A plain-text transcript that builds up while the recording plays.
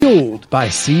fueled by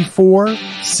C4,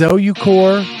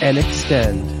 Cellucor, and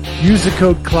Extend. Use the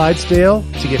code Clydesdale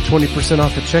to get 20%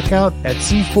 off at checkout at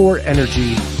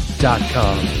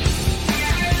c4energy.com.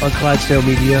 On Clydesdale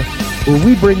Media, where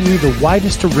we bring you the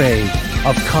widest array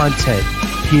of content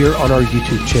here on our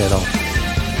YouTube channel.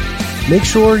 Make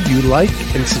sure you like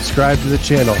and subscribe to the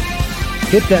channel.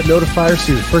 Hit that notifier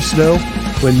so you're the first to know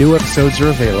when new episodes are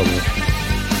available.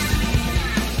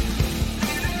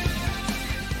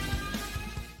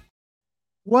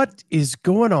 What is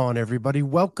going on, everybody?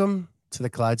 Welcome to the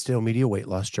Clydesdale Media Weight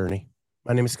Loss Journey.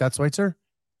 My name is Scott Schweitzer.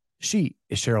 She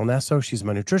is Cheryl Nasso. She's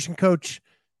my nutrition coach.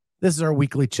 This is our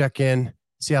weekly check-in,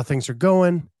 see how things are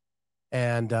going.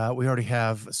 And we already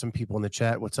have some people in the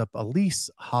chat. What's up, Elise,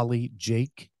 Holly,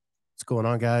 Jake? What's going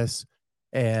on, guys?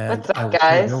 And what's up, I will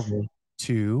guys? turn it over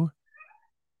to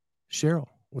Cheryl.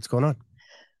 What's going on?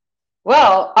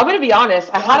 Well, I'm going to be honest.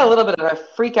 I had a little bit of a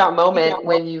freak out moment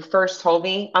when you first told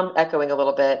me. I'm echoing a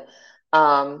little bit.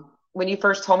 When you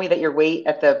first told me that your weight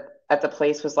at the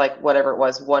place was like whatever it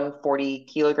was, 140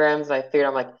 kilograms, and I figured,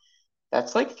 I'm like,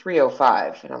 that's like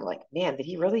 305, and I'm like, man, did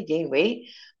he really gain weight?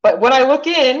 But when I look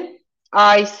in,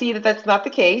 I see that that's not the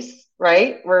case.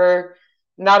 Right? We're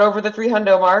not over the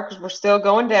 300 mark. We're still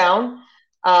going down.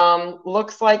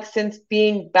 Looks like since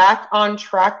being back on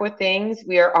track with things,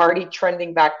 we are already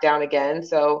trending back down again.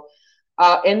 So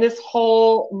in this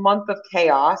whole month of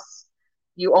chaos,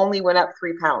 you only went up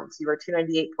 3 pounds. You were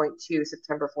 298.2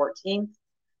 September 14th,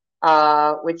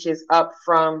 which is up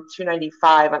from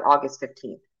 295 on August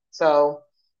 15th. So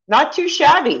not too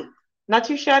shabby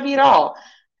at all.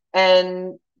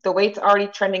 And the weight's already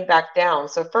trending back down.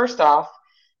 So first off,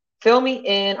 fill me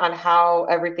in on how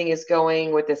everything is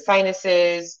going with the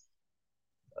sinuses,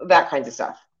 that kinds of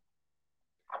stuff.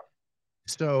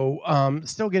 So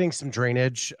still getting some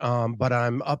drainage, but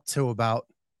I'm up to about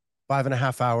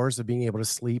 5.5 hours of being able to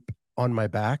sleep on my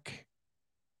back.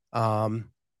 And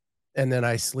then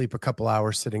I sleep a couple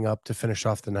hours sitting up to finish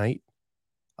off the night,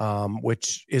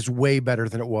 which is way better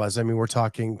than it was. I mean, we're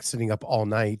talking sitting up all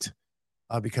night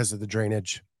because of the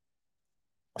drainage.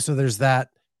 So there's that.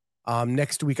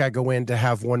 Next week I go in to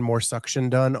have one more suction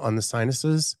done on the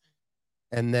sinuses.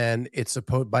 And then it's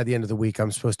supposed by the end of the week,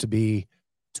 I'm supposed to be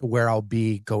to where I'll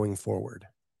be going forward.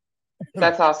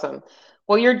 That's awesome.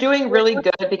 Well, you're doing really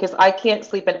good because I can't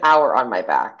sleep an hour on my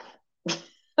back.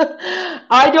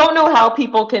 I don't know how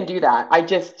people can do that.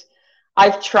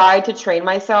 I've tried to train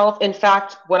myself. In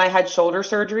fact, when I had shoulder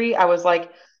surgery, I was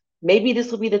like, maybe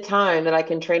this will be the time that I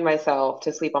can train myself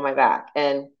to sleep on my back.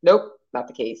 And nope, not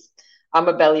the case. I'm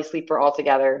a belly sleeper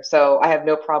altogether, so I have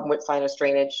no problem with sinus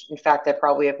drainage. In fact, I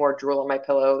probably have more drool on my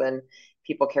pillow than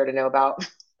people care to know about.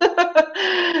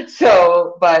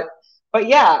 So, but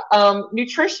yeah,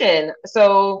 nutrition.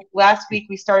 So last week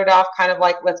we started off kind of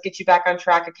like, let's get you back on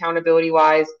track accountability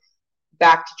wise,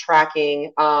 back to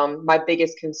tracking. My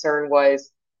biggest concern was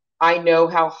I know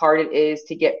how hard it is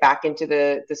to get back into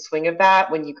the swing of that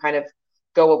when you kind of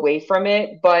go away from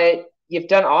it, but you've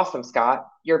done awesome, Scott.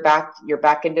 You're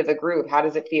back into the groove. How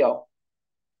does it feel?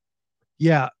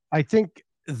 Yeah, I think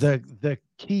the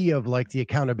key of like the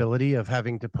accountability of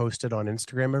having to post it on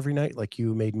Instagram every night, like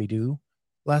you made me do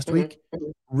last week,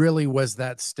 really was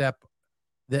that step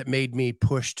that made me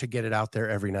push to get it out there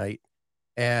every night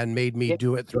and made me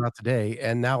do it throughout the day.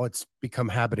 And now it's become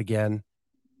habit again.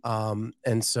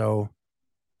 And so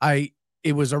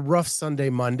it was a rough Sunday,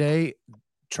 Monday,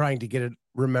 trying to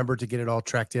remember to get it all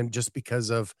tracked in just because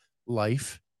of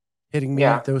life hitting me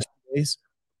those days.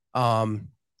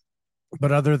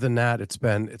 But other than that, it's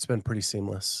been pretty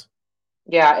seamless.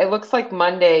 Yeah, it looks like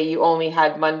Monday you only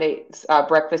had Monday's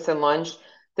breakfast and lunch.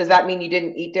 Does that mean you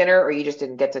didn't eat dinner or you just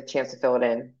didn't get the chance to fill it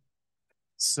in?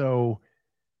 So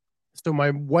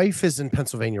my wife is in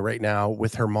Pennsylvania right now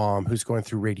with her mom, who's going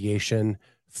through radiation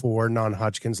for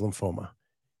non-Hodgkin's lymphoma.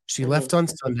 She left on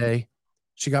Sunday.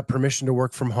 She got permission to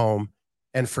work from home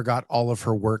and forgot all of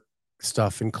her work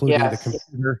stuff, including the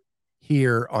computer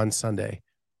here on Sunday.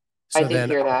 So I did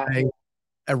hear that.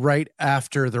 Right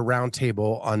after the round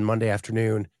table on Monday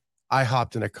afternoon, I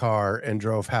hopped in a car and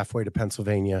drove halfway to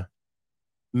Pennsylvania,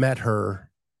 met her,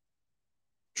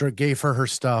 gave her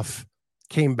stuff,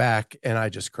 came back, and I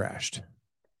just crashed.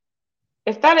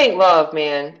 If that ain't love,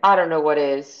 man, I don't know what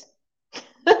is.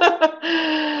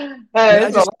 Her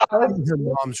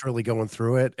mom's really going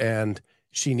through it, and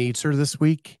she needs her this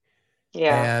week.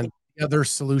 Yeah. And the other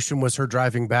solution was her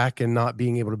driving back and not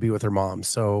being able to be with her mom.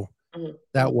 So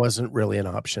that wasn't really an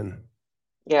option.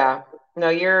 Yeah. No,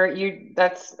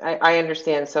 I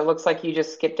understand. So it looks like you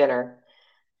just skipped dinner.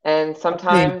 And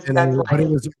sometimes but it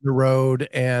was on the road,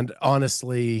 and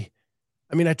honestly,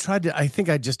 I mean, I think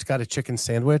I just got a chicken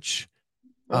sandwich.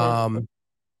 Hmm. Um,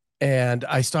 and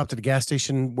I stopped at a gas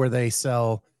station where they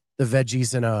sell the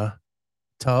veggies in a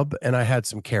tub, and I had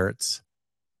some carrots.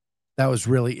 That was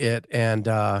really it. And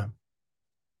I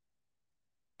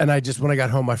just, when I got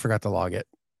home, I forgot to log it.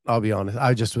 I'll be honest.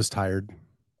 I just was tired.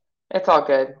 It's all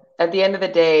good. At the end of the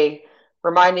day,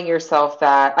 reminding yourself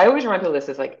that I always remind people this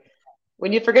is like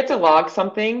when you forget to log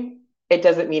something, it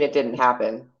doesn't mean it didn't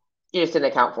happen. You just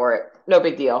didn't account for it. No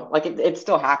big deal. Like it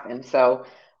still happened. So,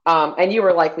 and you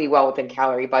were likely well within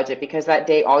calorie budget because that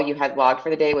day all you had logged for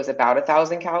the day was about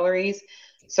 1,000 calories.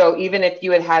 So even if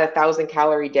you had had 1,000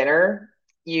 calorie dinner,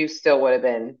 you still would have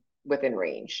been within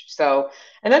range. So,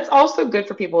 and that's also good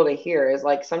for people to hear is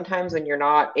like sometimes when you're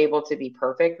not able to be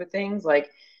perfect with things, like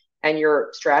and you're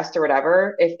stressed or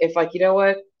whatever, if like, you know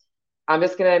what, I'm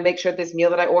just gonna make sure this meal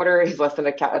that I order is less than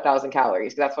 1,000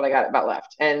 calories. That's what I got about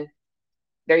left. And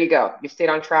there you go. You stayed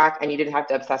on track and you didn't have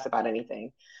to obsess about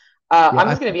anything. Yeah, I'm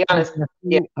just gonna be honest.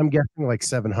 Yeah. I'm guessing like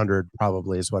 700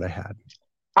 probably is what I had.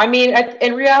 I mean,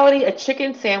 in reality, a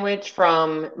chicken sandwich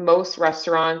from most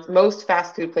restaurants, most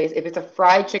fast food places, if it's a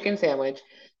fried chicken sandwich,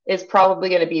 is probably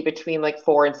going to be between like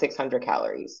 400 and 600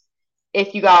 calories.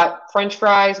 If you got French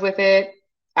fries with it,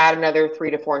 add another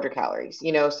 300 to 400 calories.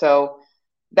 So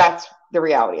that's the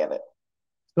reality of it.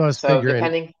 So I was So figuring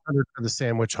depending, 100 for the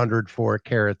sandwich, 100 for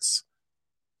carrots,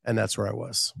 and that's where I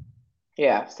was.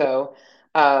 yeah. So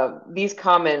these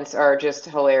comments are just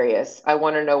hilarious. I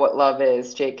want to know what love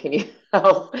is. Jake, can you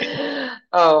help?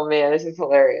 Oh man, this is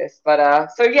hilarious. But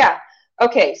so yeah.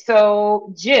 Okay,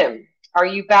 so Jim, are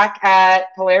you back at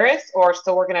Polaris or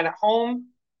still working at home?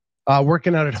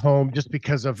 Working out at home just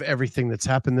because of everything that's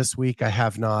happened this week. I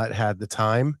have not had the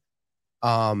time.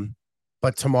 Um,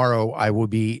 but tomorrow I will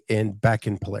be in back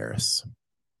in Polaris.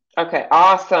 Okay,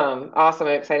 awesome. Awesome.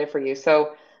 I'm excited for you.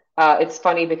 So it's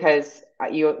funny because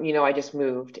you know I just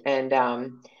moved and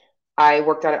I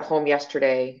worked out at home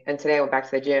yesterday and today I went back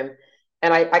to the gym.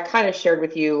 And I kind of shared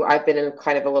with you, I've been in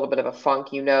kind of a little bit of a funk,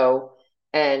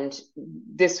 and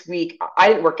this week I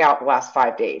didn't work out the last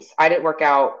 5 days. I didn't work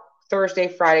out Thursday,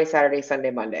 Friday, Saturday,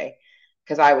 Sunday, Monday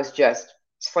because I was just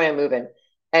slam moving.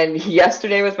 And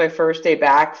yesterday was my first day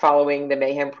back following the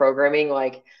Mayhem programming.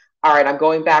 Like, all right, I'm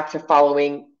going back to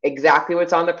following exactly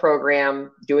what's on the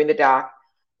program, doing the doc.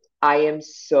 I am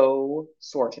so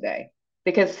sore today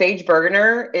because Sage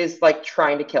Bergener is like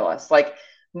trying to kill us. Like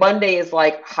Monday is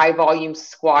like high volume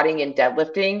squatting and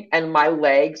deadlifting, and my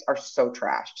legs are so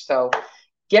trashed. So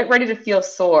get ready to feel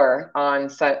sore on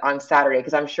Saturday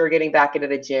because I'm sure getting back into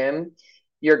the gym,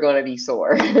 you're going to be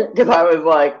sore because I was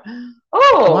like,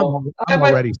 Oh, oh, I I'm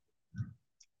went, already.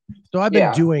 So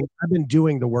yeah, I've been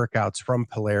doing the workouts from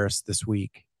Polaris this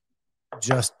week,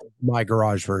 just my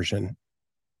garage version.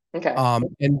 okay,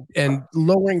 And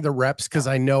lowering the reps because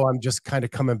I know I'm just kind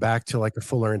of coming back to like a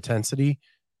fuller intensity,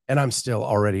 and I'm still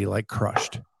already like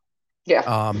crushed. yeah,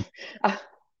 Um,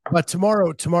 but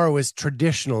tomorrow is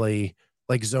traditionally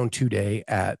like zone 2 day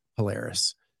at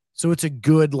Polaris. So it's a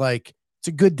good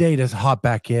day to hop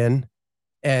back in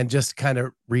and just kind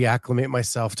of reacclimate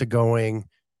myself to going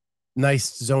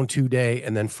nice zone 2 day,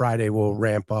 and then Friday will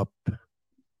ramp up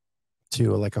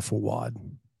to like a full wad.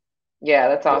 yeah,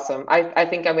 that's awesome. I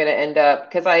think I'm going to end up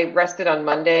because I rested on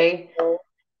Monday.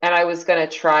 And I was gonna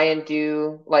try and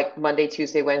do like Monday,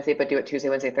 Tuesday, Wednesday, but do it Tuesday,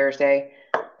 Wednesday, Thursday.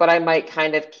 But I might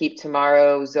kind of keep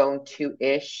tomorrow zone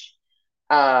two-ish,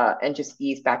 and just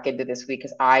ease back into this week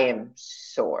because I am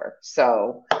sore.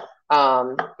 So,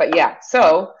 but yeah.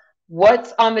 So,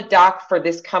 what's on the dock for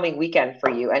this coming weekend for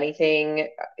you? Anything?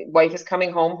 Wife is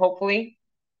coming home, hopefully.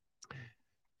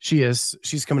 She's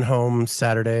coming home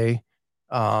Saturday.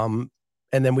 Um,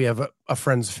 and then we have a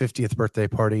friend's 50th birthday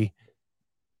party.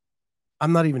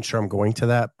 I'm not even sure I'm going to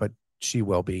that, but she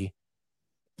will be.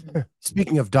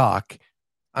 Speaking of doc,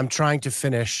 I'm trying to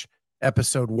finish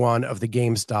episode 1 of the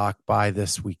games doc by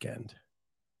this weekend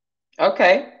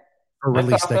Okay, for that's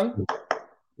release next awesome. week.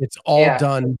 It's all Yeah,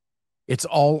 done. It's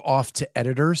all off to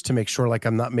editors to make sure like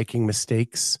I'm not making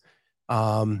mistakes.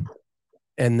 Um,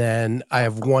 and then I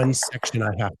have one section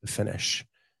I have to finish,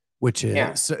 which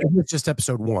yeah. is so it's just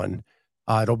episode 1.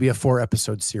 It'll be a 4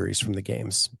 episode series from the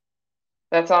games.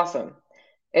 That's awesome.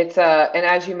 It's and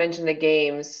as you mentioned the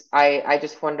games, I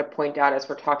just wanted to point out as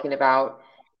we're talking about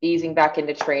easing back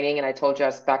into training, and I told you I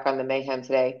was back on the mayhem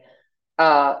today.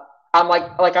 Uh, I'm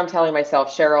like I'm telling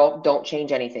myself, Cheryl, don't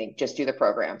change anything, just do the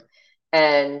program.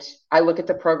 And I look at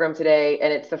the program today,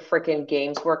 and it's the freaking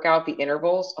games workout, the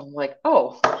intervals. I'm like,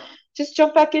 oh, just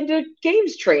jump back into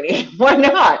games training. Why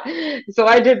not? So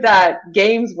I did that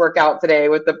games workout today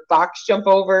with the box jump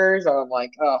overs. I'm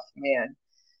like, oh man.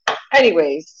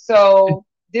 Anyways, Did so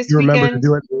this you remember to weekend,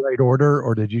 do it in the right order,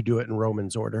 or did you do it in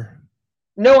Roman's order?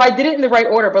 no, I did it in the right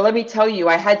order, but let me tell you,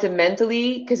 I had to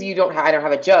mentally, because I don't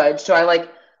have a judge, so I like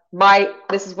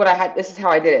this is what I had, this is how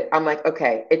I did it. I'm like,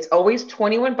 okay, it's always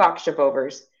 21 box jump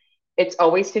overs, it's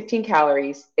always 15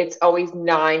 calories, it's always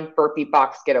 9 burpee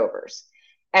box get overs.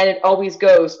 And it always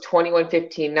goes 21,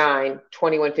 15, 9,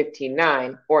 21, 15,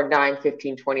 9, or 9,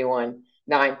 15, 21,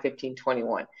 9, 15,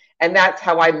 21. And that's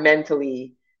how I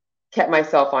mentally kept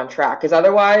myself on track, because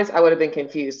otherwise I would have been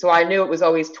confused. So I knew it was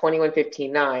always 21,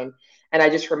 15, 9, and I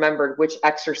just remembered which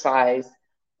exercise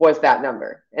was that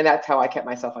number. And that's how I kept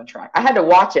myself on track. I had to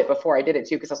watch it before I did it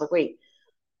too, because I was like, wait,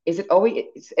 is it always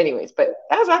anyways? But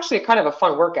that was actually kind of a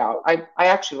fun workout. I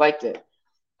actually liked it.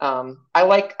 I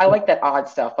like that odd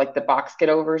stuff, like the box get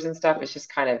overs and stuff. It's just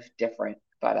kind of different.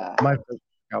 But My first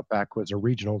workout back was a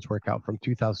regionals workout from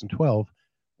 2012,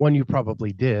 one you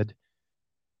probably did.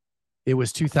 It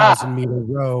was 2,000-meter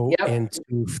row yep.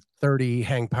 into 30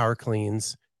 hang power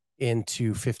cleans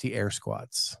into 50 air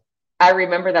squats. I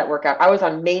remember that workout. I was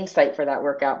on main site for that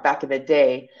workout back in the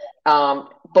day.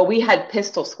 But we had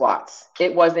pistol squats.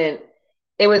 It was a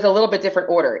little bit different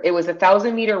order. It was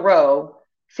 1,000-meter row,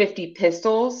 50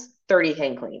 pistols, 30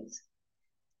 hang cleans.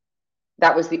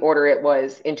 That was the order it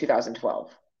was in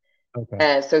 2012. Okay.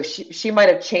 And so she might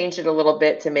have changed it a little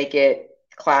bit to make it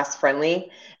class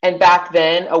friendly. And back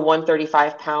then, a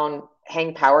 135-pound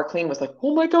hang power clean was like,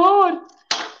 oh my God.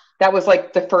 That was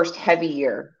like the first heavy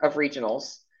year of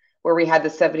regionals where we had the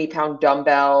 70-pound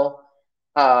dumbbell,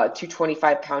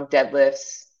 225-pound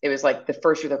deadlifts. It was like the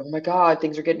first year, like, oh my God,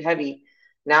 things are getting heavy.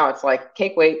 Now it's like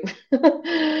cake weight.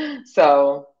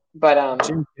 So, Jake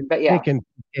and, but yeah. Jake and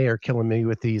PK are killing me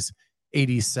with these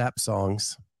 80s sap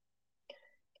songs.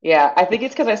 Yeah, I think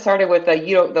it's because I started with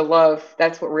the love,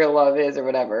 that's what real love is or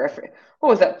whatever. What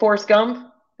was that, Forrest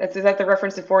Gump? Is that the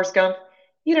reference to Forrest Gump?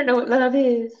 You don't know what love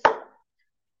is.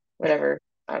 Whatever.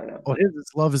 I don't know. Well,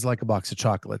 his love is like a box of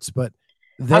chocolates, but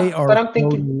they are But I'm thinking,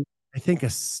 quoting, I think,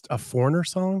 a foreigner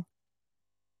song.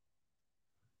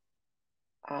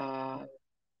 uh, I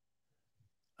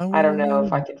I want to don't know know.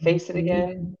 if I can face it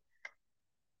again.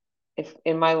 If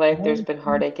in my life there's been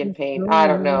heartache and pain, I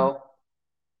don't know.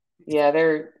 Yeah,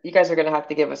 you guys are gonna have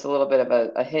to give us a little bit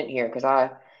of a hint here because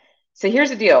so here's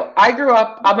the deal. I'm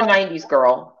a 90s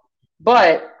girl,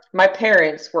 but my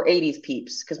parents were 80s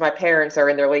peeps because my parents are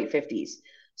in their late 50s.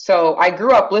 So I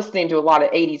grew up listening to a lot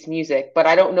of 80s music, but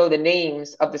I don't know the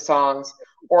names of the songs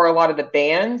or a lot of the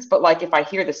bands. But like if I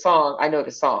hear the song, I know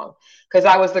the song. Because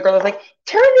I was the girl that's like,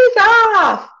 turn this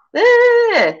off.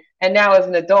 Eh. And now as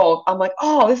an adult, I'm like,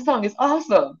 oh, this song is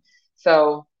awesome.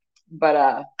 So,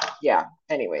 but yeah,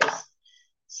 anyways.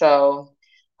 So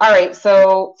all right,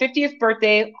 so 50th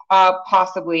birthday,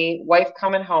 possibly, wife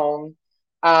coming home.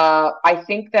 I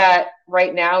think that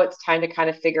right now it's time to kind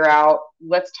of figure out,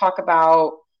 let's talk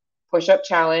about push-up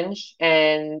challenge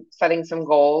and setting some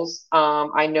goals.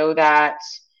 I know that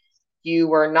you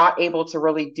were not able to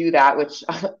really do that, which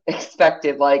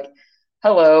expected, like,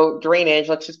 hello, drainage,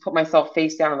 let's just put myself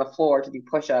face down on the floor to do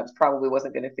push-ups. Probably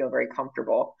wasn't going to feel very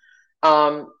comfortable.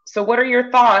 So what are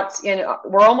your thoughts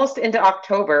we're almost into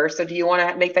October, so do you want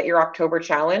to make that your October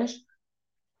challenge?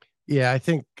 Yeah, I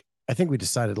think we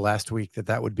decided last week that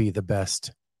that would be the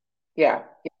best. Yeah,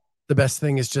 The best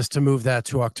thing is just to move that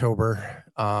to October,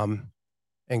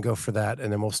 and go for that,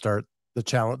 and then we'll start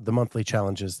the monthly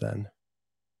challenges then.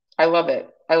 I love it.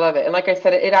 I love it. And like I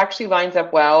said, it actually lines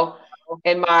up well.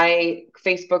 In my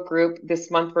Facebook group this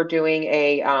month, we're doing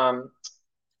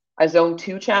a zone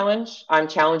 2 challenge. I'm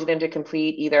challenging them to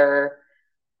complete either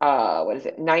what is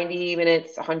it, 90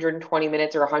 minutes, 120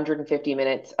 minutes, or 150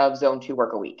 minutes of zone 2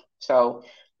 work a week. So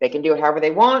they can do it however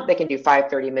they want. They can do 5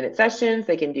 30-minute sessions.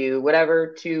 They can do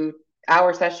whatever, 2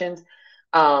 hour sessions.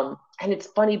 And it's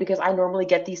funny because I normally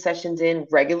get these sessions in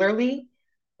regularly,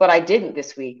 but I didn't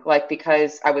this week, like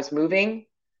because I was moving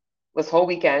this whole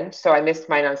weekend. So I missed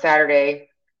mine on Saturday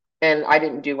and I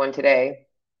didn't do one today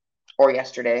or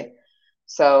yesterday.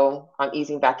 So I'm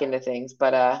easing back into things.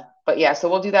 But yeah, so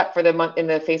we'll do that for the month in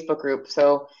the Facebook group.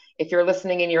 So if you're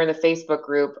listening and you're in the Facebook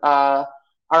group, our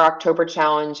October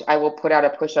challenge, I will put out a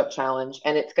push-up challenge,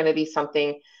 and it's going to be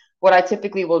something. What I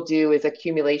typically will do is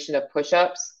accumulation of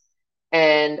push-ups.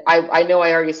 And I know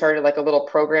I already started like a little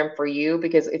program for you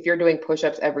because if you're doing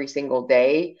push-ups every single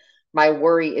day, my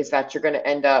worry is that you're going to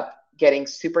end up getting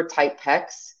super tight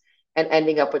pecs and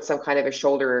ending up with some kind of a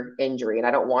shoulder injury. And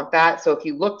I don't want that. So if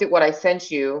you looked at what I sent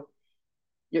you,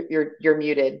 you're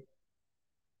muted.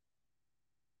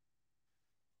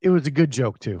 It was a good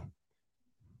joke too.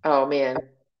 Oh man.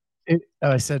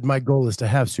 I said my goal is to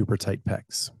have super tight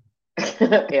pecs.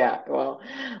 Yeah, well,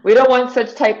 we don't want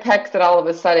such tight pecs that all of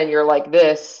a sudden you're like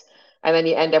this and then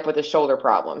you end up with a shoulder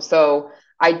problem. So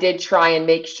I did try and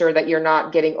make sure that you're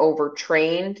not getting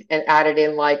overtrained and added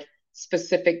in like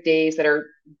specific days that are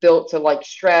built to like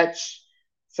stretch,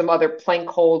 some other plank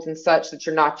holds and such, that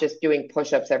you're not just doing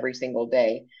push-ups every single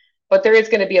day. But there is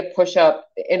going to be a push-up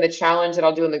in the challenge that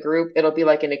I'll do in the group. It'll be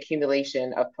like an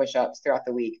accumulation of push-ups throughout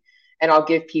the week. And I'll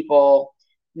give people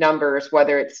numbers,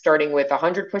 whether it's starting with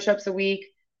 100 push-ups a week,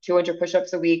 200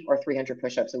 push-ups a week, or 300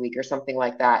 push-ups a week, or something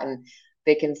like that. And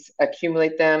they can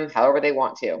accumulate them however they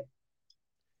want to.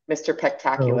 Mr. So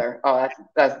Pectacular. Oh, that's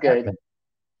that, good.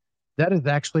 that is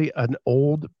actually an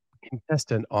old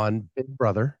contestant on Big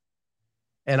Brother.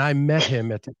 And I met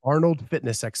him at the Arnold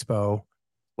Fitness Expo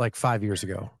like 5 years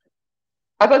ago.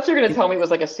 I thought you were going to tell me it was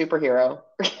like a superhero.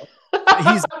 He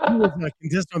was a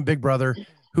contestant on Big Brother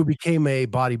who became a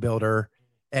bodybuilder,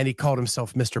 and he called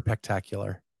himself Mr.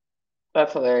 Pectacular.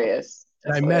 That's hilarious.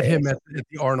 And That's I met him hilarious. at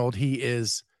the Arnold. He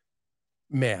is,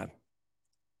 man,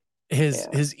 his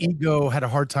Yeah. his ego had a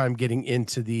hard time getting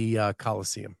into the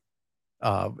Coliseum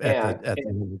Yeah. at the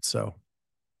Arnold. So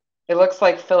It looks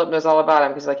like Philip knows all about him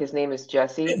because like his name is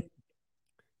Jesse.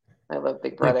 I love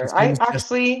Big yep, Brother. his name I is Jesse.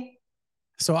 actually,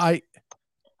 So I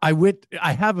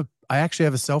actually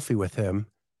have a selfie with him.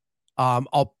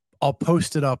 I'll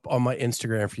post it up on my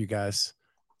Instagram for you guys.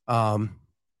 Um,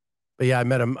 but yeah, I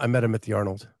met him at the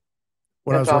Arnold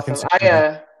when I that's was working awesome.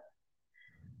 security.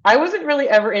 I wasn't really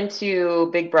ever into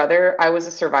Big Brother. I was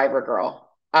a Survivor girl.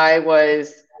 I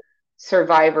was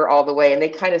Survivor all the way, and they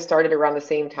kind of started around the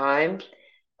same time.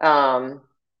 Um,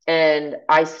 and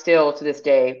I still, to this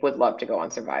day, would love to go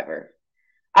on Survivor.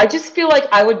 I just feel like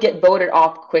I would get voted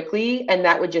off quickly, and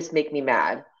that would just make me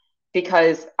mad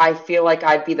because I feel like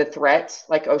I'd be the threat,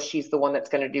 like, oh, she's the one that's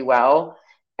going to do well.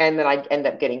 And then I'd end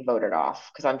up getting voted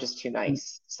off because I'm just too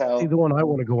nice. See, So, the one I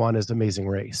want to go on is Amazing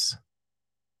Race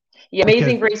yeah, because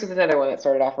Amazing Grace was another one that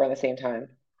started off around the same time.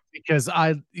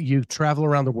 I you travel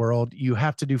around the world, you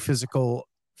have to do physical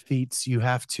feats, you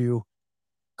have to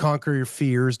conquer your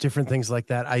fears, different things like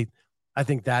that. I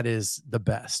think that is the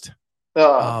best.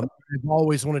 Oh, I've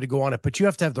always wanted to go on it, but you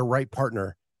have to have the right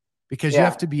partner because you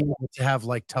have yeah, to be able to have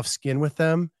like tough skin with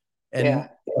them and yeah.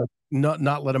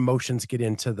 not let emotions get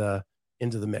into the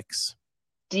mix.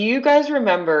 Do you guys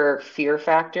remember Fear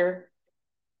Factor?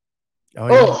 Oh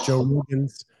yeah, Oh,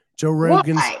 Joe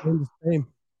Rogan's why? claim to fame.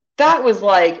 That was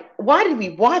like, why did we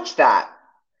watch that?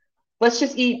 Let's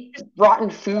just eat rotten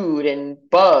food and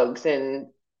bugs and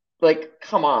like,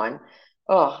 come on.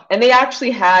 Oh, and they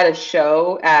actually had a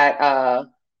show at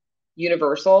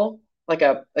Universal, like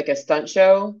a stunt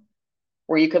show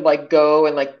where you could like go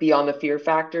and like be on the Fear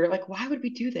Factor. Like, why would we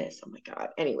do this? Oh my God.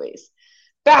 Anyways,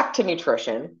 back to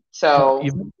nutrition. Well, you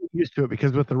So better get used to it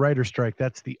because with the writer strike,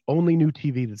 that's the only new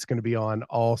TV that's going to be on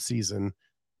all season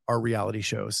are reality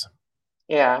shows.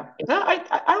 yeah, no,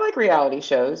 I like reality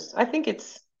shows. I think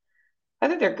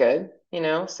they're good,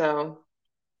 so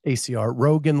ACR,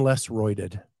 Rogan less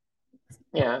roided,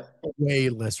 yeah. way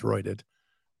less roided.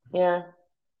 Yeah,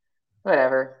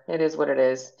 whatever. It is what it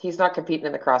is. He's not competing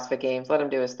in the CrossFit Games. Let him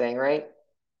do his thing, right?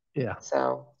 Yeah,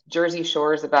 So Jersey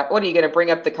Shore is about. What are you going to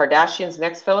bring up the Kardashians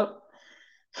next, Philip?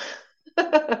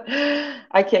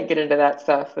 I can't get into that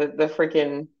stuff. The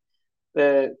freaking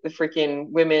the freaking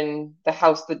women,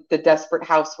 the desperate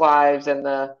housewives, and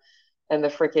the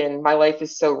freaking my life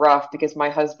is so rough because my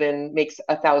husband makes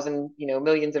 1,000,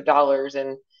 millions of dollars,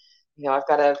 and I've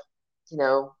got to, you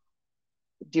know,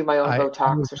 do my own I was Botox or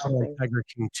out on something. Tiger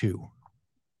King 2.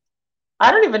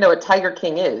 I don't even know what Tiger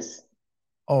King is.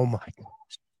 Oh my god.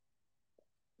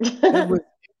 It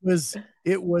was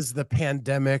it was the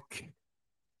pandemic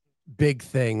big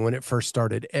thing when it first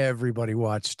started. Everybody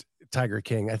watched Tiger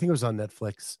King. I think it was on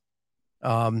Netflix.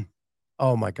 Um,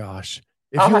 oh my gosh.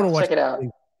 If I'll you want have to to watch check it out.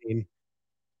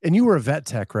 and you were a vet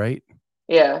tech, right?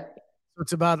 Yeah. So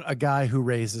it's about a guy who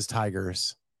raises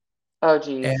tigers Oh,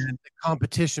 geez. and the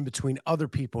competition between other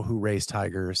people who raise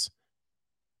tigers.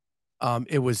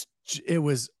 It was it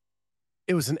was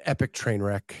it was an epic train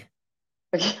wreck.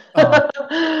 Uh,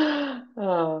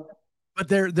 Oh, but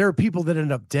there are people that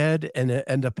end up dead and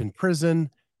end up in prison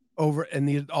over and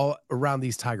the all around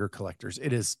these tiger collectors.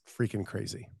 It is freaking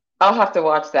crazy. I'll have to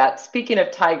watch that. Speaking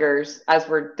of tigers, as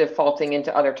we're defaulting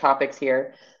into other topics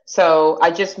here. So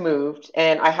I just moved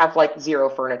and I have like zero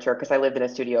furniture because I lived in a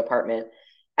studio apartment.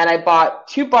 And I bought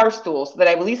two bar stools so that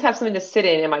I at least have something to sit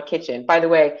in my kitchen. By the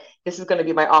way, this is going to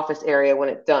be my office area when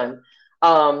it's done.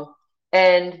 Um,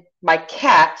 and my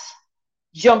cat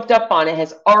jumped up on it,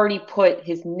 has already put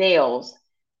his nails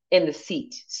in the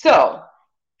seat. So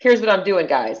here's what I'm doing,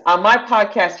 guys. On my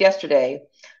podcast yesterday,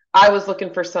 I was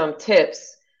looking for some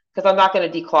tips because I'm not going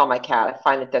to declaw my cat. I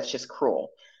find that that's just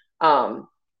cruel. Um,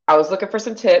 I was looking for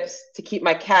some tips to keep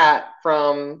my cat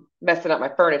from messing up my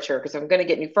furniture because if I'm going to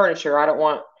get new furniture, I don't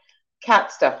want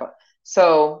cat stuff.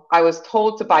 So I was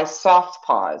told to buy soft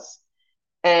paws,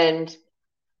 and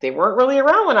they weren't really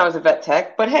around when I was a vet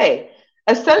tech. But hey,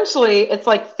 essentially, it's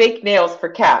like fake nails for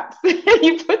cats.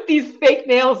 You put these fake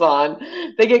nails on,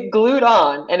 they get glued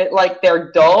on, and it like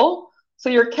they're dull, so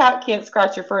your cat can't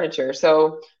scratch your furniture.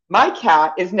 So my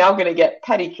cat is now going to get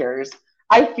pedicures.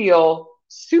 I feel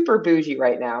super bougie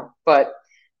right now, but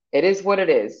it is what it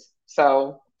is.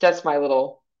 So that's my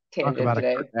little Talk tangent about a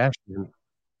today. Kardashian.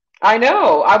 I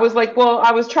know. I was like, well,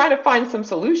 I was trying to find some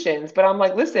solutions, but I'm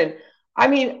like, listen, I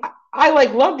mean, I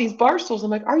like love these bar stools. I'm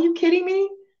like, are you kidding me?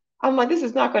 I'm like, this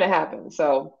is not going to happen.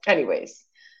 So, anyways,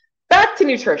 back to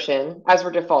nutrition as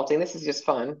we're defaulting. This is just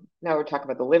fun. Now we're talking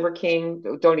about the Liver King.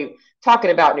 Don't even talking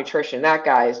about nutrition. That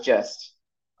guy is just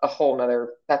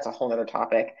that's a whole nother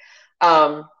topic.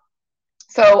 Um,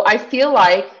 so I feel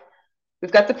like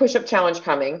we've got the push-up challenge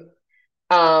coming.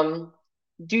 Um,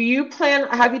 do you plan,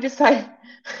 have you decided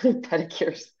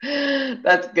pedicures?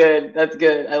 That's good. That's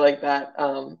good. I like that.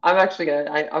 I'm actually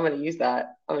I'm gonna use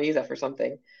that. I'm gonna use that for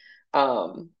something.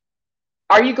 Um,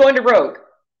 are you going to Rogue?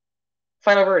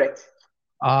 Final verdict.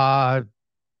 Uh,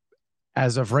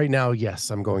 as of right now, yes,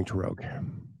 I'm going to Rogue.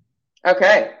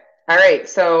 Okay. All right.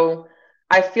 So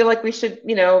I feel like we should,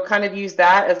 kind of use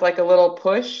that as like a little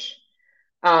push.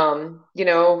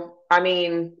 I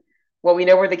mean, well, we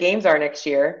know where the games are next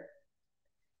year.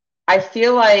 I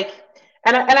feel like,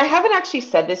 and I haven't actually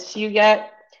said this to you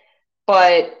yet,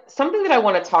 but something that I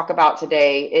want to talk about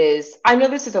today is I know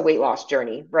this is a weight loss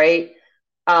journey, right?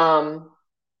 Um,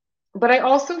 but I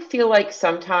also feel like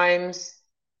sometimes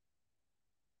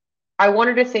I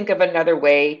wanted to think of another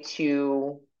way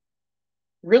to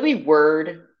really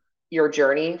word your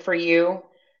journey for you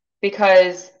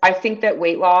because I think that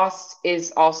weight loss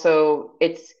is also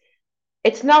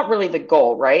it's not really the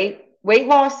goal, right? Weight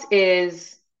loss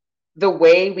is the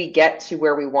way we get to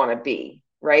where we want to be,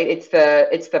 right? It's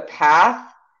the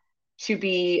path to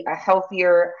be a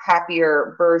healthier,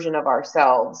 happier version of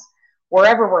ourselves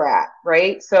wherever we're at,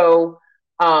 right? So,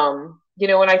 and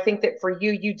I think that for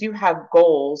you, you do have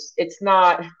goals. It's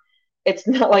not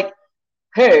like,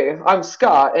 hey, I'm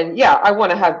Scott, and yeah, I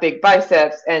want to have big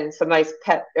biceps and some nice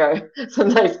pecs,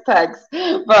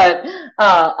 but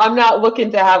I'm not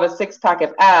looking to have a six pack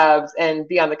of abs and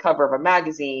be on the cover of a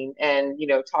magazine and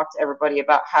talk to everybody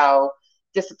about how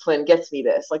discipline gets me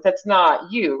this. Like that's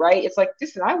not you, right? It's like,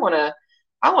 listen, I want to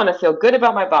feel good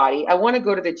about my body. I want to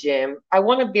go to the gym. I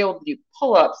want to be able to do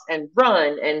pull ups and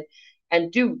run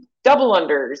and do double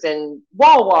unders and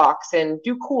wall walks and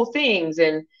do cool things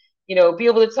and be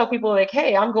able to tell people like,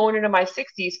 hey, I'm going into my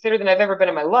 60s fitter than I've ever been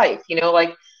in my life.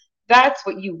 Like that's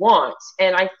what you want.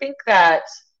 And I think that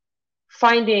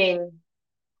finding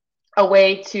a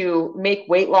way to make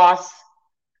weight loss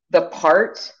the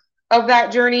part of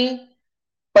that journey,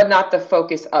 but not the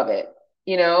focus of it.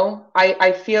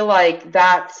 I feel like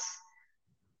that's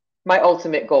my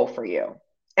ultimate goal for you.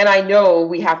 And I know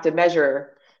we have to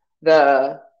measure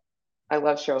the I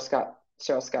love Cheryl Scott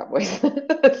voice.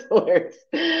 That's hilarious.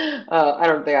 I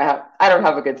don't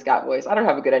have a good Scott voice. I don't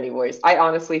have a good any voice. I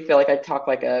honestly feel like I talk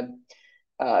like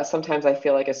sometimes I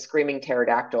feel like a screaming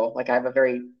pterodactyl. Like I have a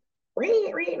very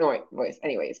voice.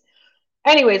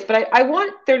 Anyways, but I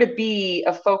want there to be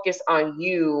a focus on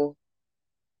you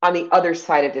on the other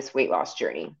side of this weight loss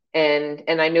journey. And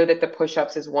I know that the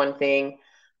push-ups is one thing.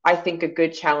 I think a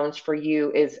good challenge for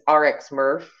you is RX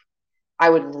Murph. I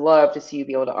would love to see you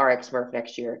be able to RX Murph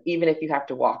next year, even if you have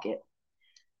to walk it.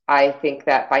 I think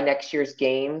that by next year's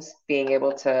games, being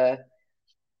able to,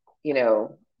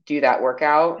 do that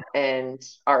workout and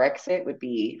RX it would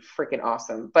be freaking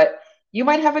awesome. But you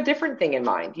might have a different thing in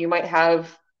mind. You might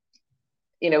have,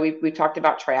 we've talked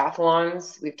about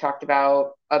triathlons. We've talked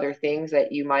about other things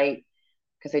that you might,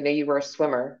 because I know you were a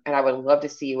swimmer and I would love to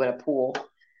see you in a pool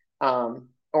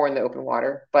or in the open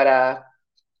water. But,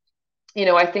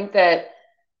 I think that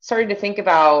starting to think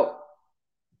about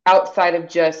outside of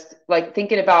just like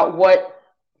thinking about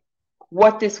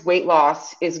what this weight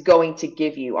loss is going to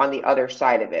give you on the other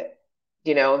side of it.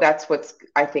 That's what's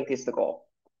I think is the goal.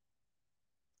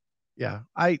 Yeah,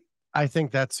 I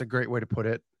think that's a great way to put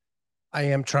it. I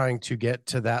am trying to get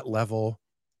to that level.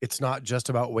 It's not just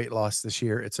about weight loss this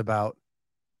year. It's about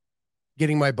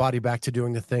getting my body back to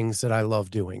doing the things that I love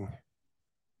doing.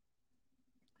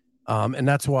 And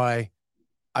that's why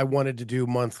I wanted to do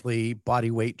monthly body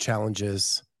weight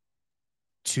challenges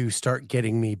to start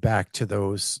getting me back to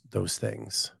those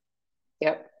things.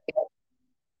 Yep.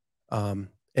 Um,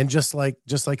 And just like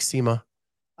Seema,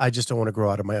 I just don't want to grow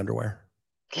out of my underwear.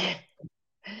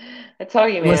 I tell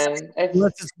you, Unless man,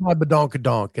 unless it's it's my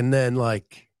badonkadonk, and then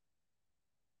like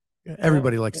yeah,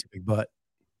 everybody likes a big butt.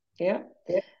 yeah.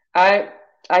 I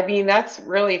I mean that's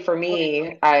really for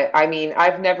me. I mean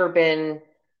I've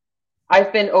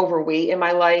been overweight in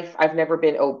my life. I've never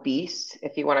been obese,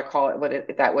 if you want to call it what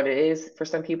it is for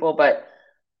some people. But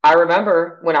I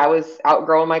remember when I was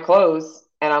outgrowing my clothes,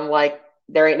 and I'm like,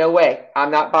 there ain't no way.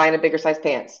 I'm not buying a bigger size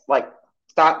pants. Like,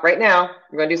 stop right now.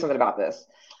 We're gonna do something about this.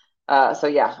 So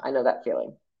yeah, I know that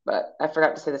feeling. But I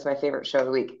forgot to say this is my favorite show of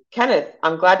the week. Kenneth,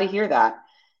 I'm glad to hear that.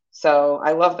 So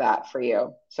I love that for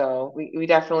you. So we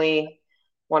definitely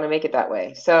want to make it that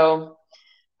way. So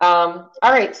all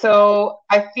right. So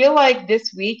I feel like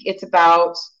this week it's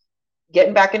about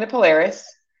getting back into Polaris,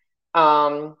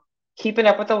 um, keeping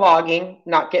up with the logging,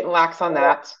 not getting lax on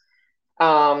that.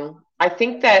 I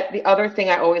think that the other thing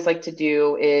I always like to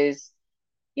do is,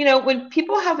 when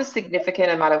people have a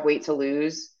significant amount of weight to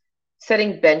lose,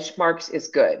 setting benchmarks is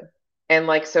good. And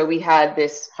like, so we had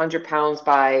this 100 pounds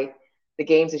by the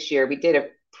games this year. We did a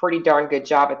pretty darn good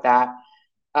job at that.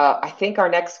 I think our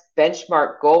next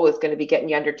benchmark goal is going to be getting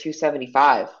you under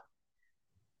 275.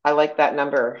 I like that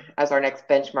number as our next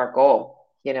benchmark goal.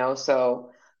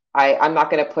 So I'm not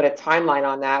going to put a timeline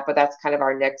on that, but that's kind of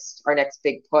our next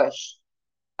big push.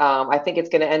 I think it's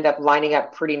going to end up lining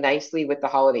up pretty nicely with the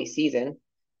holiday season,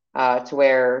 to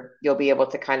where you'll be able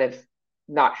to kind of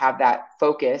not have that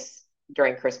focus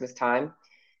during Christmas time.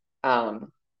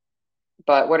 Um,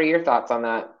 but what are your thoughts on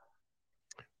that?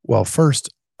 Well, first,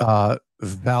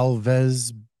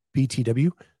 Valvez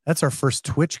BTW. That's our first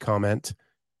Twitch comment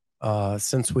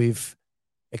since we've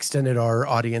extended our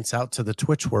audience out to the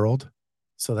Twitch world.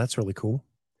 So that's really cool.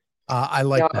 I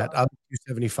like Yeah, that.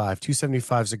 275.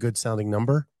 275 is a good sounding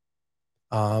number.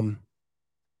 Um,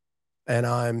 and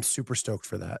I'm super stoked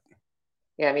for that.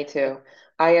 yeah, me too.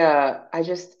 I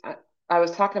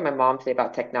was talking to my mom today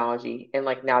about technology, and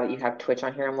like now that you have Twitch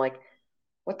on here, I'm like,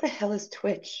 what the hell is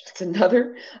Twitch? It's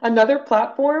another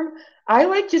platform. I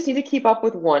like just need to keep up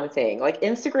with one thing. Like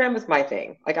Instagram is my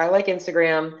thing. Like I like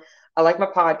Instagram. I like my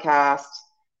podcast.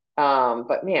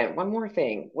 But man, one more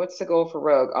thing. What's the goal for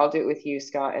Rogue? I'll do it with you,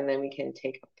 Scott, and then we can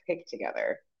take a pic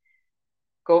together.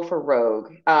 Go for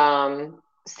Rogue. So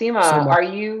Seema, my are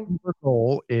you?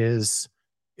 goal is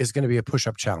going to be a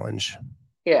push-up challenge.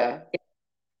 Yeah.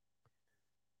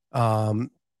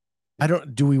 Um, I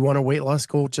don't. Do we want a weight loss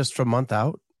goal just for a month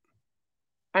out?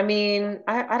 I mean,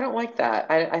 I don't like that.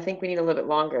 I think we need a little bit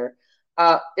longer.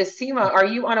 Is Seema, are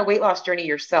you on a weight loss journey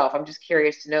yourself? I'm just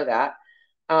curious to know that.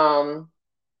 Um,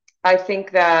 I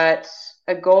think that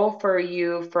a goal for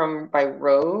you from by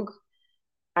Rogue,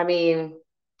 I mean,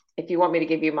 if you want me to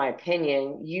give you my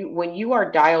opinion, when you are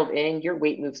dialed in, your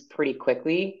weight moves pretty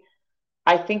quickly.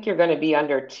 I think you're going to be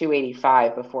under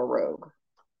 285 before Rogue.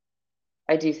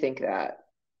 I do think that.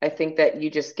 I think that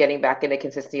you just getting back into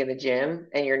consistency in the gym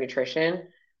and your nutrition,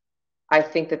 I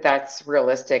think that that's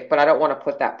realistic, but I don't want to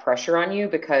put that pressure on you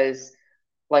because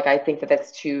like I think that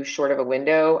that's too short of a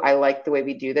window. I like the way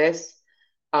we do this.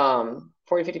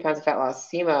 40, 50 pounds of fat loss,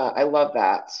 SEMA, I love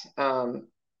that.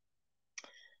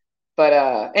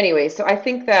 But anyway, so I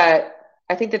think that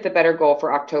the better goal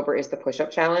for October is the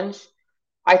push-up challenge.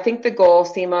 I think the goal,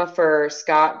 SEMA, for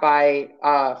Scott by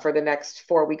for the next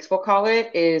 4 weeks, we'll call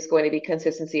it, is going to be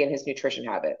consistency in his nutrition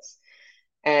habits.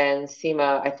 And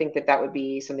SEMA, I think that that would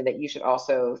be something that you should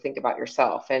also think about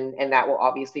yourself, and that will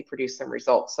obviously produce some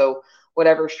results. So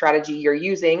whatever strategy you're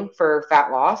using for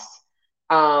fat loss,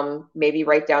 maybe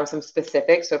write down some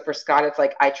specifics. So for Scott, it's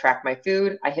like I track my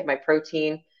food, I hit my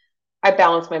protein, I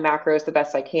balance my macros the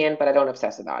best I can, but I don't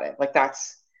obsess about it. Like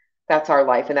that's our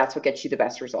life, and that's what gets you the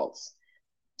best results.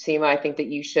 Seema, I think that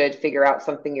you should figure out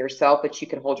something yourself that you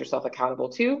can hold yourself accountable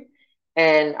to.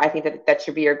 And I think that that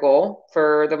should be your goal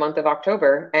for the month of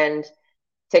October. And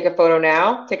take a photo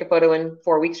now, take a photo in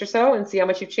 4 weeks or so, and see how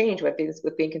much you've changed with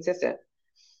being consistent.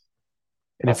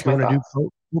 And if That's you my want to do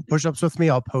thoughts. push-ups with me,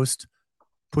 I'll post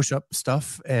push-up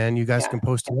stuff, and you guys Yeah. can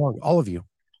post along. All of you.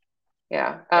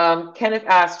 Yeah. Kenneth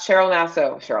asked Cheryl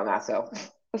Nasso. Cheryl Nasso.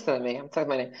 Listen to me. I'm talking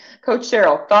my name. Coach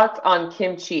Cheryl, thoughts on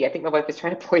kimchi? I think my wife is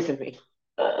trying to poison me.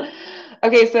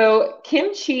 Okay, so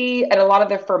kimchi and a lot of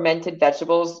the fermented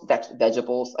vegetables,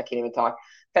 I can't even talk.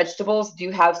 Vegetables do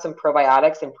have some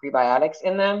probiotics and prebiotics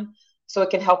in them, so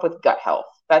it can help with gut health.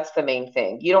 That's the main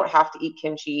thing. You don't have to eat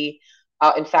kimchi.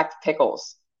 In fact,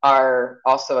 pickles are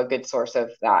also a good source of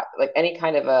that. Like any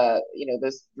kind of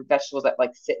those vegetables that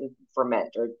like sit and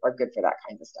ferment are good for that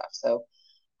kind of stuff. So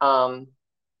um,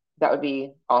 that would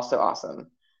be also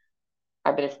awesome.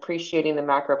 I've been appreciating the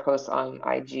macro posts on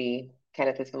IG.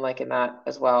 Kenneth has been liking that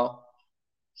as well.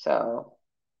 So,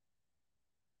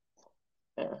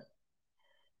 yeah.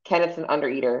 Kenneth's an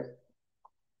undereater.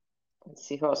 Let's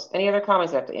see who else. Any other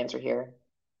comments I have to answer here?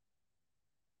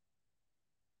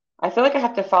 I feel like I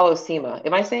have to follow Seema.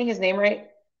 Am I saying his name right?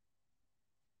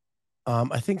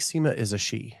 I think Seema is a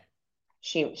she.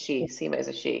 Seema is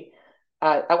a she.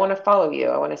 I want to follow you.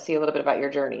 I want to see a little bit about your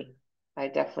journey. I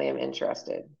definitely am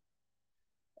interested.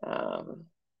 Um,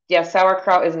 yeah,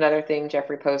 sauerkraut is another thing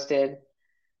Jeffrey posted.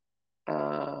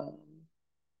 Um,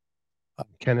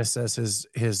 Kenneth says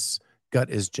his gut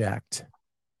is jacked.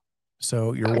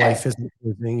 So your wife okay, isn't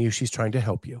listening you. She's trying to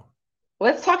help you.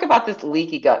 let's talk about this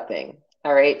leaky gut thing.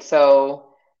 All right,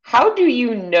 so how do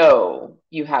you know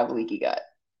you have leaky gut?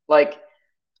 Like,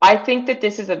 I think that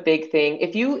this is a big thing.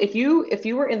 If you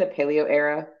were in the paleo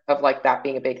era of like that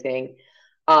being a big thing,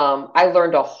 I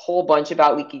learned a whole bunch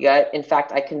about leaky gut. In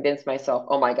fact, I convinced myself,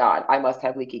 oh my God, I must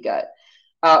have leaky gut.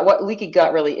 What leaky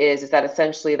gut really is that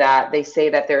essentially that they say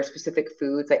that there are specific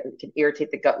foods that can irritate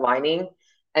the gut lining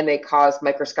and they cause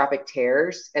microscopic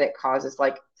tears and it causes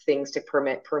like things to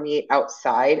permeate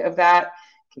outside of that,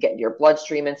 can get into your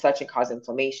bloodstream and such and cause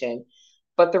inflammation.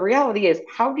 But the reality is,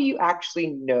 how do you actually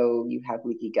know you have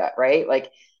leaky gut, right?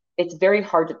 Like it's very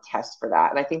hard to test for that.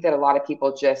 And I think that a lot of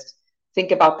people just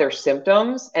think about their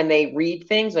symptoms and they read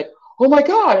things like, oh my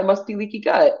God, it must be leaky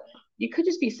gut. You could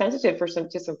just be sensitive for some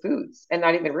to some foods and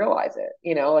not even realize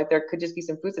it. Like there could just be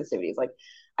some food sensitivities. Like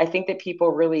I think that people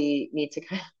really need to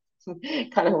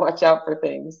kind of watch out for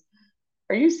things.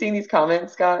 Are you seeing these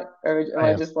comments, Scott? Or am I I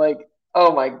am. just like,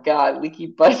 oh my God, leaky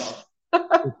butt?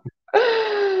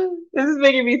 This is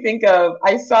making me think of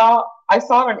I saw it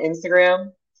on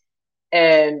Instagram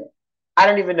and I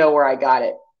don't even know where I got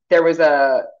it. There was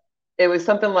a it was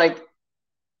something like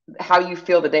how you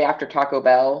feel the day after Taco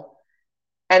Bell.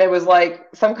 And it was like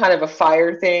some kind of a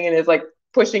fire thing and it's like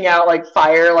pushing out like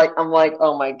fire. Like I'm like,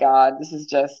 oh my God, this is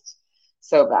just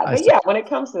so bad. I But saw. yeah, when it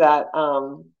comes to that,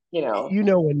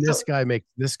 When so this guy makes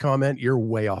this comment, you're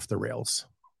way off the rails.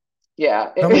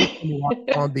 yeah. Coming from Rock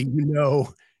Zombie, you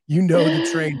know the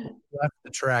train left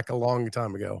the track a long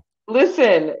time ago.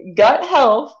 Listen, gut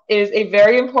health is a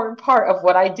very important part of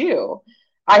what I do.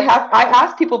 I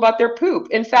ask people about their poop.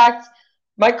 In fact,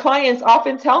 my clients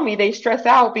often tell me they stress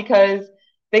out because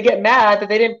they get mad that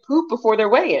they didn't poop before their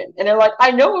weigh-in. And they're like,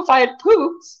 I know if I had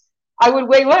pooped, I would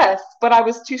weigh less, but I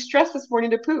was too stressed this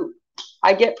morning to poop.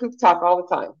 I get poop talk all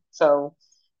the time. So,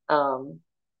 um,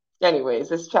 anyways,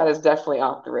 this chat is definitely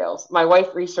off the rails. My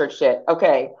wife researched it.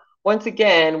 Okay. Once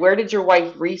again, where did your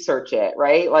wife research it,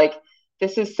 right? Like,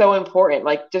 this is so important.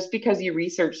 Like, just because you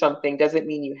research something doesn't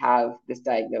mean you have this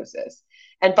diagnosis.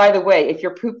 And by the way, if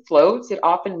your poop floats, it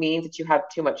often means that you have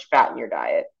too much fat in your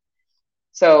diet.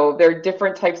 So there are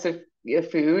different types of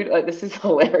food. Like, this is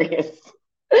hilarious.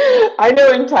 I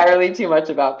know entirely too much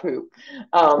about poop.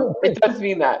 It does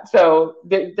mean that. So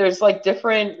there's like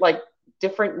different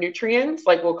nutrients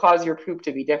like will cause your poop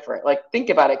to be different. Like think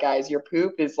about it, guys. Your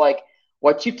poop is like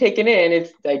what you've taken in.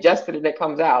 It's digested and it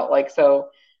comes out. Like so,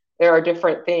 there are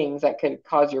different things that could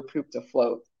cause your poop to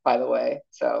float. By the way.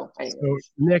 So, So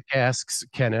anyways. Nick asks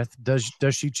Kenneth, does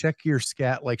she check your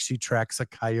scat like she tracks a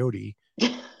coyote?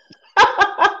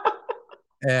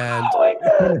 And Oh my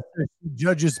god. Kenneth says she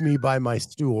judges me by my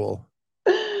stool.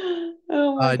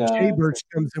 Oh my Jay god. Birch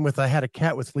comes in with, I had a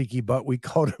cat with leaky butt. We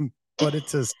called him, but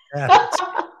it's a scat.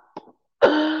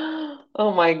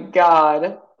 Oh my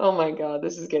god. Oh my god.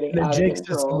 This is getting And then out of Jake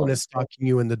says someone control. is stalking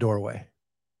you in the doorway.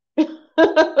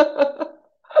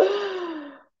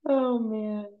 Oh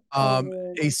man. Oh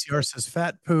man. ACR says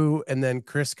fat poo, and then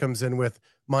Chris comes in with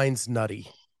mine's nutty.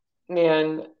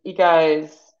 Man,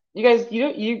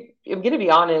 I'm gonna be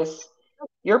honest.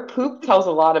 Your poop tells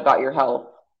a lot about your health.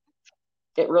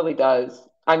 It really does.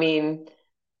 I mean,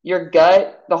 your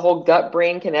gut, the whole gut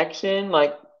brain connection,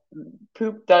 like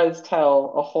poop does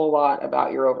tell a whole lot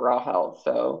about your overall health.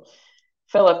 So,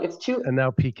 Philip, And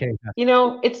now PK.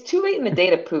 it's too late in the day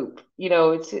to poop.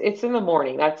 It's in the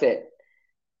morning. That's it.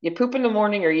 You poop in the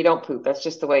morning or you don't poop. That's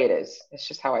just the way it is. It's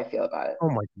just how I feel about it. Oh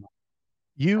my god.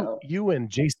 You So, you and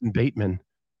Jason Bateman.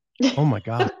 Oh my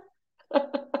god.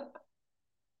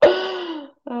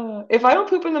 if I don't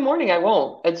poop in the morning, I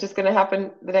won't. It's just gonna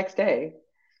happen the next day.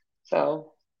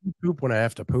 So, You poop when I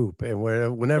have to poop, and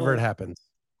whenever it yeah. happens.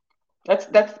 That's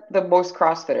the most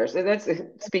CrossFitters. And that's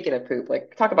speaking of poop.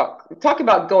 Like talk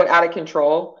about going out of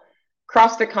control.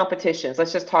 CrossFit competitions.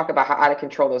 Let's just talk about how out of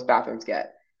control those bathrooms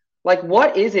get. Like,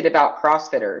 what is it about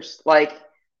CrossFitters? Like,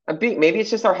 maybe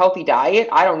it's just our healthy diet.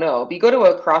 I don't know. But you go to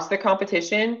a CrossFit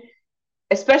competition,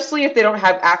 especially if they don't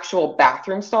have actual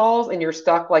bathroom stalls and you're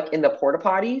stuck like in the porta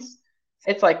potties.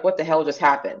 It's like, what the hell just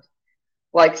happened?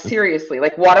 Like, seriously,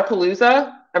 like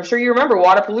Wadapalooza. I'm sure you remember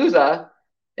Wadapalooza.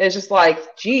 It's just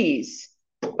like, geez.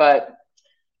 But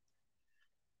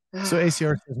So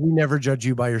ACR says, we never judge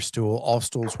you by your stool. All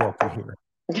stools welcome here.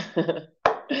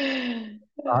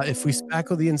 If we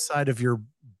spackle the inside of your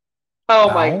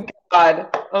oh my bowel,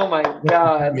 God. Oh my what does that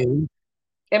God. mean?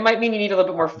 It might mean you need a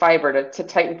little bit more fiber to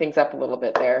tighten things up a little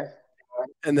bit there.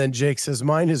 And then Jake says,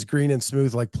 mine is green and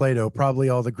smooth like Play-Doh. Probably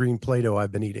all the green Play-Doh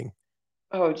I've been eating.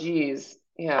 Oh, geez.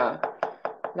 Yeah.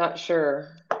 Not sure.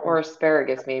 Or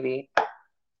asparagus, maybe.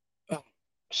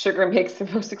 Sugar makes the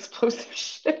most explosive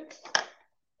shit.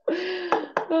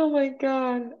 Oh my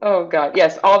God. Oh God.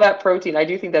 Yes, all that protein. I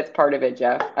do think that's part of it,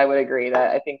 Jeff. I would agree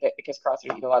that I think that because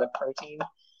CrossFit eat a lot of protein.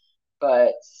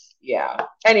 But yeah.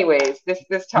 Anyways,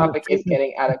 this topic is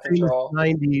getting out of control.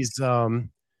 90s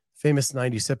famous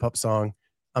 90s hip hop song,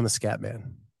 I'm a scat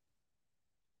man.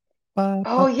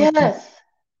 Oh yes.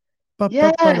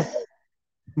 Yes.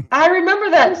 I remember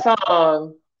that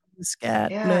song.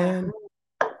 Scat Yeah. man.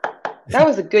 That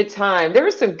was a good time. There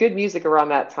was some good music around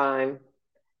that time,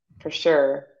 for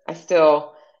sure. I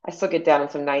still get down on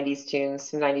some 90s tunes,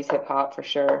 some 90s hip hop for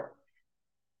sure.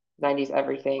 90s I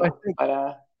everything. think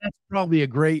But that's probably a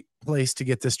great place to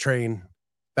get this train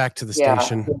back to the yeah,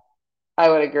 station. I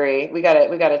would agree. We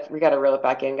gotta reel it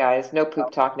back in, guys. No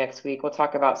poop talk next week. We'll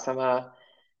talk about some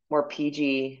more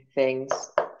PG things.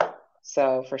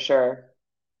 So for sure.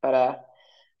 But all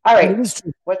But it right. is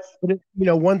true. What's But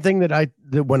one thing that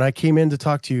when I came in to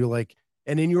talk to you, like,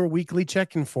 and in your weekly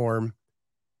check-in form,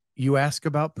 you ask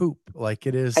about poop, like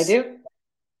it I is, do?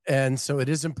 and so it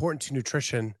is important to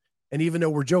nutrition. And even though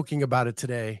we're joking about it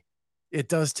today, it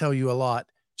does tell you a lot.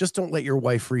 Just don't let your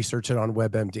wife research it on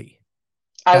WebMD.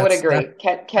 I would That's agree.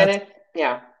 that's Kenneth,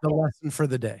 yeah. the lesson for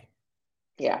the day.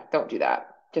 Yeah, don't do that.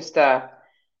 Just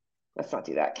let's not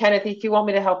do that. Kenneth, if you want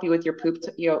me to help you with your poop,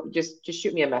 just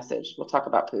shoot me a message. We'll talk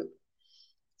about poop.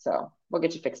 So we'll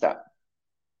get you fixed up.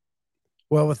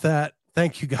 Well, with that,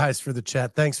 thank you guys for the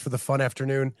chat. Thanks for the fun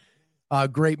afternoon.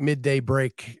 Great midday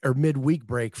break or midweek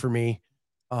break for me,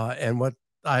 and what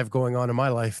I have going on in my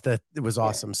life. That it was Yeah.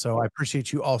 awesome. So I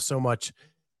appreciate you all so much.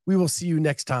 We will see you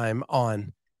next time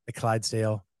on the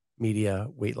Clydesdale Media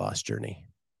Weight Loss Journey.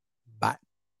 Bye.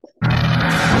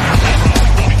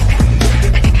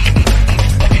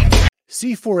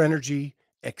 C4 Energy,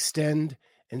 Extend,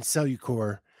 and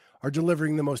Cellucor are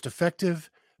delivering the most effective,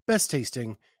 best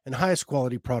tasting, and highest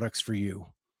quality products for you.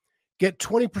 Get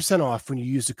 20% off when you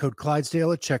use the code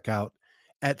Clydesdale at checkout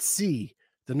at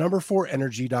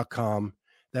c4energy.com.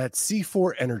 That's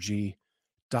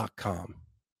c4energy.com.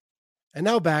 And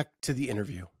now back to the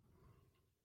interview.